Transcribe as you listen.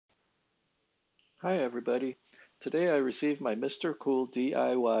Hi everybody. Today I received my Mr. Cool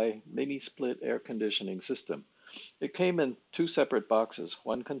DIY mini split air conditioning system. It came in two separate boxes,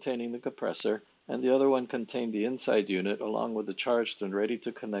 one containing the compressor and the other one contained the inside unit along with the charged and ready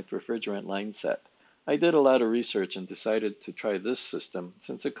to connect refrigerant line set. I did a lot of research and decided to try this system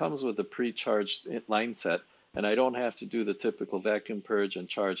since it comes with a pre-charged line set and I don't have to do the typical vacuum purge and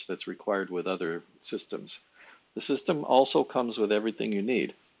charge that's required with other systems. The system also comes with everything you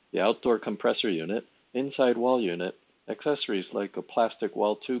need: the outdoor compressor unit, inside wall unit, accessories like a plastic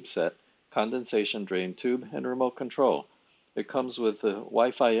wall tube set, condensation drain tube, and remote control. It comes with a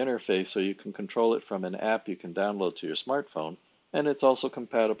Wi-Fi interface so you can control it from an app you can download to your smartphone, and it's also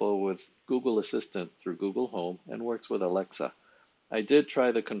compatible with Google Assistant through Google Home and works with Alexa. I did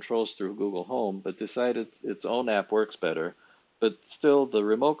try the controls through Google Home, but decided its own app works better. But still, the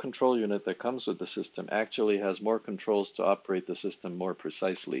remote control unit that comes with the system actually has more controls to operate the system more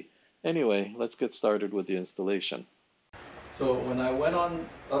precisely. Anyway, let's get started with the installation. So when I went on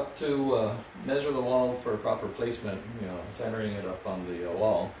up to measure the wall for proper placement, centering it up on the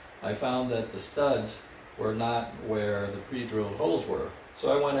wall, I found that the studs were not where the pre-drilled holes were.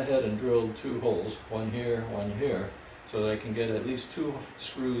 So I went ahead and drilled two holes, one here, so that I can get at least two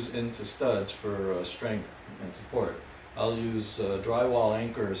screws into studs for strength and support. I'll use drywall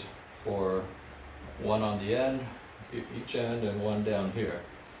anchors for one on the end, each end, and one down here.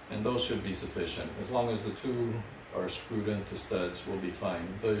 And those should be sufficient. As long as the two are screwed into studs, we'll be fine.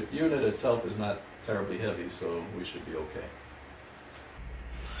 The unit itself is not terribly heavy, so we should be okay.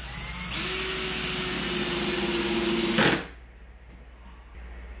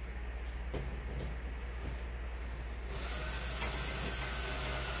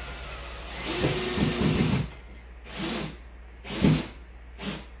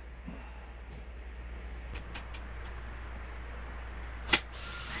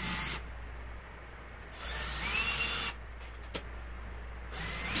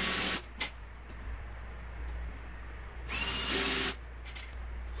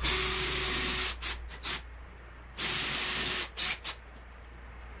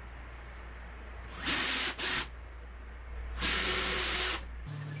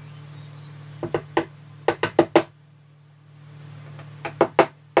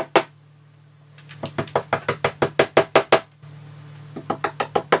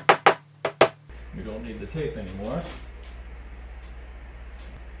 We don't need the tape anymore.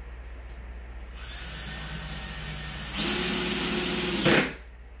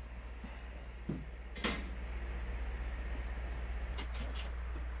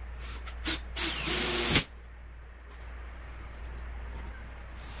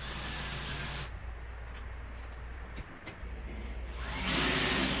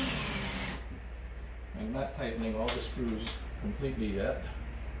 I'm not tightening all the screws completely yet.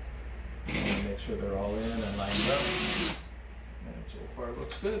 I want to make sure they're all in and lined up. And so far it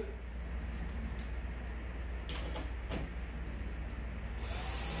looks good.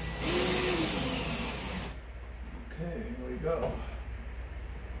 Okay, here we go.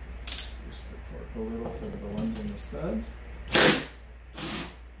 Just the torque a little for the ones in the studs.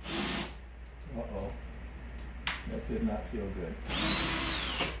 Uh-oh. That did not feel good.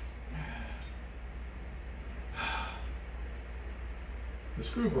 The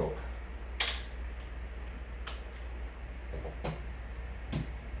screw broke.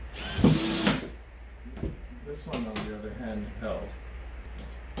 This one, on the other hand, held.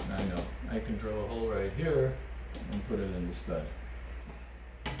 I know, I can drill a hole right here and put it in the stud.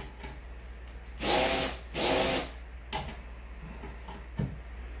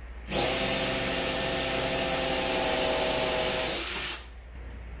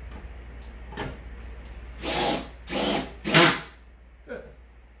 Good.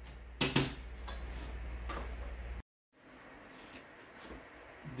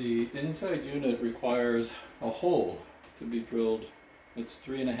 The inside unit requires a hole to be drilled. It's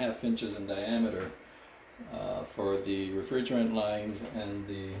 3.5 inches in diameter for the refrigerant lines and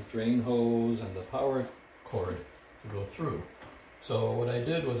the drain hose and the power cord to go through. So what I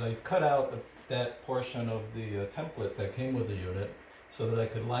did was I cut out that portion of the template that came with the unit so that I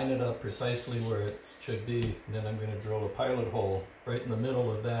could line it up precisely where it should be. And then I'm going to drill a pilot hole right in the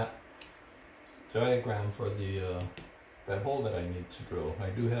middle of that diagram for the that hole that I need to drill.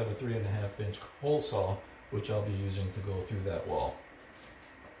 I do have a 3.5 inch hole saw which I'll be using to go through that wall.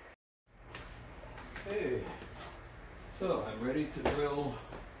 Okay, so I'm ready to drill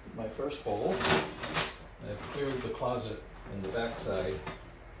my first hole. I've cleared the closet in the back side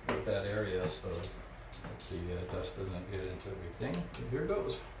of that area so that the dust doesn't get into everything. So here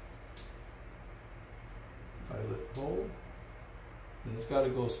goes. Pilot hole. And it's got to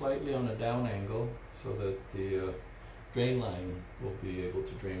go slightly on a down angle so that the drain line will be able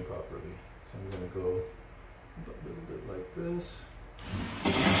to drain properly. So I'm going to go a little bit like this.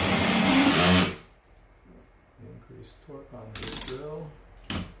 Increase torque on the drill.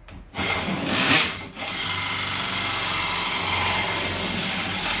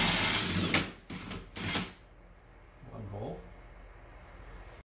 One hole.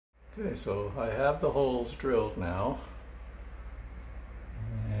 Okay, so I have the holes drilled now.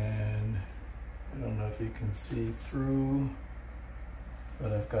 And I don't know if you can see through,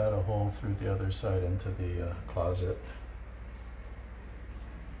 but I've got a hole through the other side into the closet.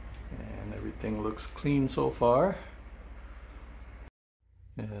 And everything looks clean so far.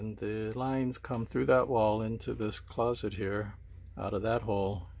 And the lines come through that wall into this closet here, out of that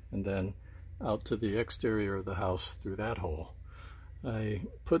hole, and then out to the exterior of the house through that hole. I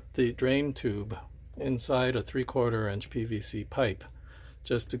put the drain tube inside a 3/4 inch PVC pipe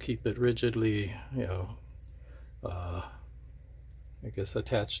just to keep it rigidly, I guess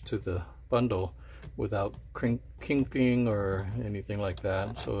attached to the bundle without kinking or anything like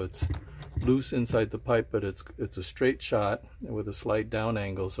that. So it's loose inside the pipe, but it's a straight shot with a slight down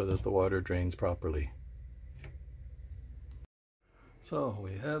angle so that the water drains properly. So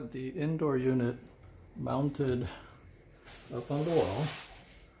we have the indoor unit mounted up on the wall. It's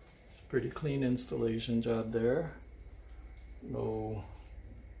a pretty clean installation job there. No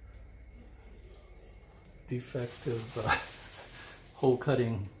defective hole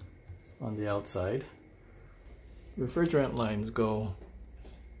cutting on the outside. Refrigerant lines go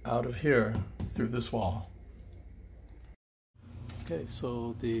out of here through this wall. Okay,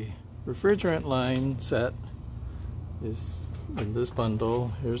 so the refrigerant line set is in this bundle.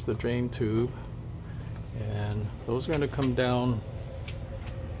 Here's the drain tube, and those are going to come down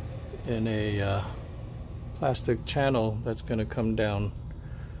in a plastic channel that's going to come down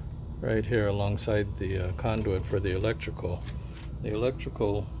right here alongside the conduit for the electrical. The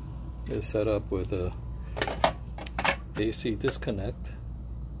electrical is set up with a AC disconnect.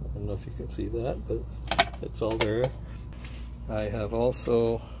 I don't know if you can see that, but it's all there. I have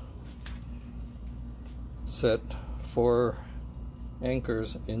also set 4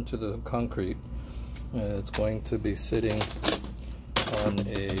 anchors into the concrete. It's going to be sitting on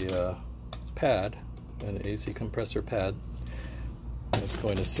a pad, an AC compressor pad. It's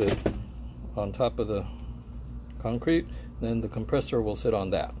going to sit on top of the concrete, then the compressor will sit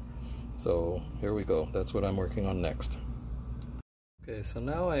on that. So here we go. That's what I'm working on next. Okay, so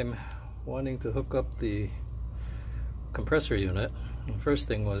now I'm wanting to hook up the compressor unit. The first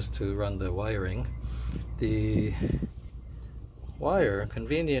thing was to run the wiring. The wire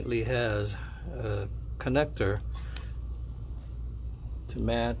conveniently has a connector to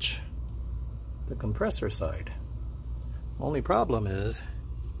match the compressor side. Only problem is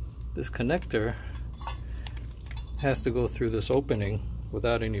this connector has to go through this opening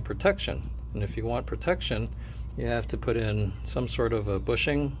without any protection. And if you want protection, you have to put in some sort of a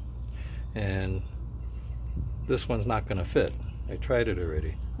bushing, and this one's not going to fit. I tried it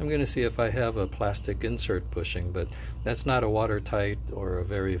already. I'm going to see if I have a plastic insert bushing, but that's not a watertight or a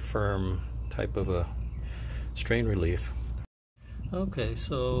very firm type of a strain relief. Okay,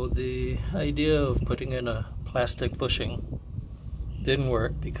 so the idea of putting in a plastic bushing didn't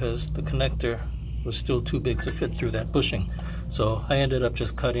work because the connector was still too big to fit through that bushing. So I ended up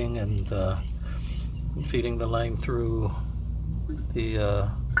just cutting and feeding the line through the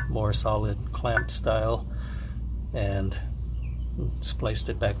more solid clamp style and spliced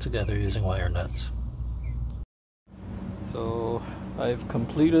it back together using wire nuts. So I've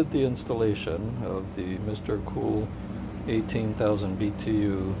completed the installation of the Mr. Cool 18,000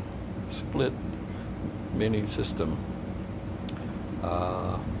 BTU split mini system.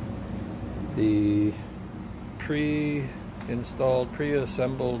 The pre-installed,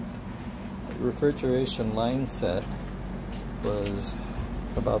 pre-assembled refrigeration line set was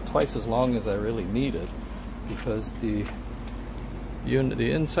about twice as long as I really needed, because the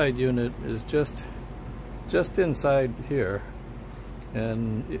inside unit is just inside here,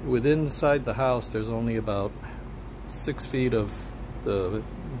 and inside the house there's only about 6 feet of the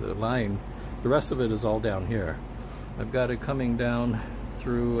line. The rest of it is all down here. I've got it coming down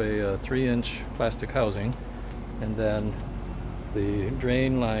through a 3-inch plastic housing, and then the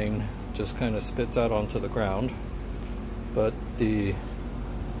drain line just kind of spits out onto the ground. But the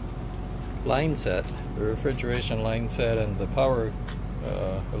line set, the refrigeration line set, and the power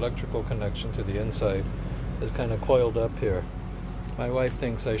electrical connection to the inside is kind of coiled up here. My wife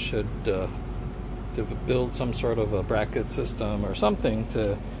thinks I should build some sort of a bracket system or something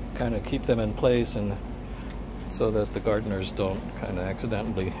to kind of keep them in place and so that the gardeners don't kind of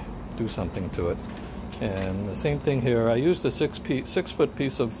accidentally do something to it. And the same thing here. I used a 6-foot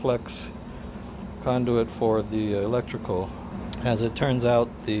piece of flex conduit for the electrical. As it turns out,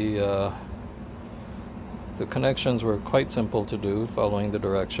 the connections were quite simple to do, following the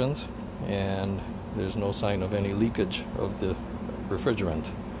directions, and there's no sign of any leakage of the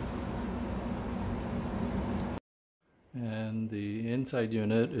refrigerant. And the inside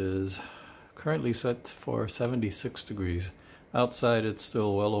unit is currently set for 76 degrees. Outside it's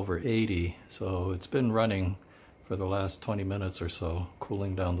still well over 80, so it's been running for the last 20 minutes or so,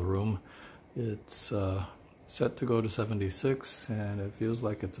 cooling down the room. It's set to go to 76, and it feels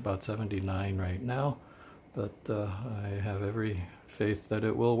like it's about 79 right now, but I have every faith that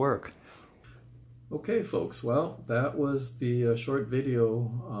it will work. Okay folks, well, that was the short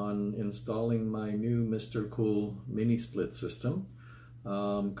video on installing my new Mr. Cool mini split system.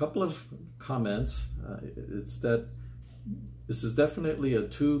 Couple of comments. It's that this is definitely a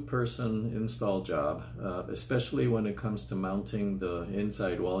two-person install job, especially when it comes to mounting the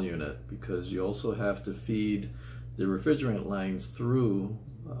inside wall unit, because you also have to feed the refrigerant lines through,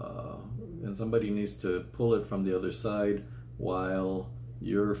 and somebody needs to pull it from the other side while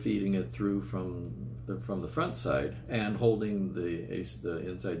you're feeding it through from the front side and holding the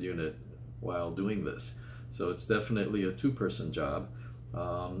inside unit while doing this. So it's definitely a two-person job.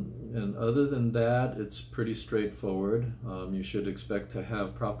 And other than that, it's pretty straightforward. You should expect to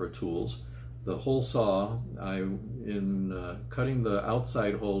have proper tools. The hole saw, in cutting the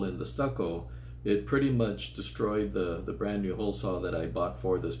outside hole in the stucco, it pretty much destroyed the brand new hole saw that I bought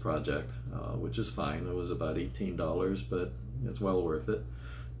for this project, which is fine. It was about $18, but it's well worth it.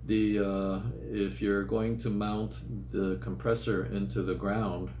 If you're going to mount the compressor into the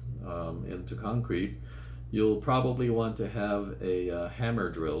ground, into concrete, you'll probably want to have a hammer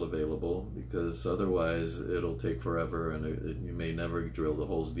drill available, because otherwise it'll take forever, and you may never drill the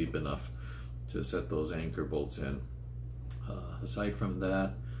holes deep enough to set those anchor bolts in. Aside from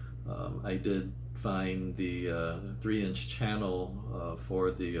that, I did find the 3-inch channel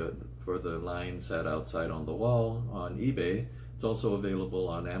for the line set outside on the wall on eBay. It's also available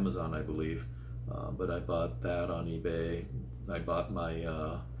on Amazon, I believe, but I bought that on eBay. I bought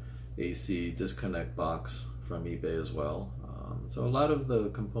my AC disconnect box from eBay as well. So a lot of the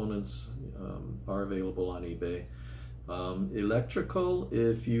components are available on eBay. Electrical,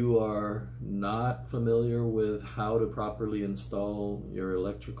 if you are not familiar with how to properly install your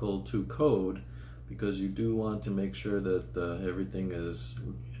electrical to code, because you do want to make sure that everything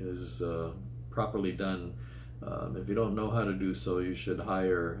is properly done. If you don't know how to do so, you should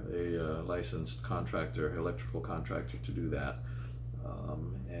hire a licensed contractor, electrical contractor, to do that.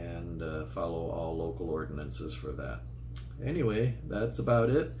 And follow all local ordinances for that. Anyway, that's about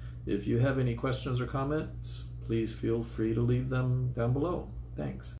it. If you have any questions or comments, please feel free to leave them down below. Thanks.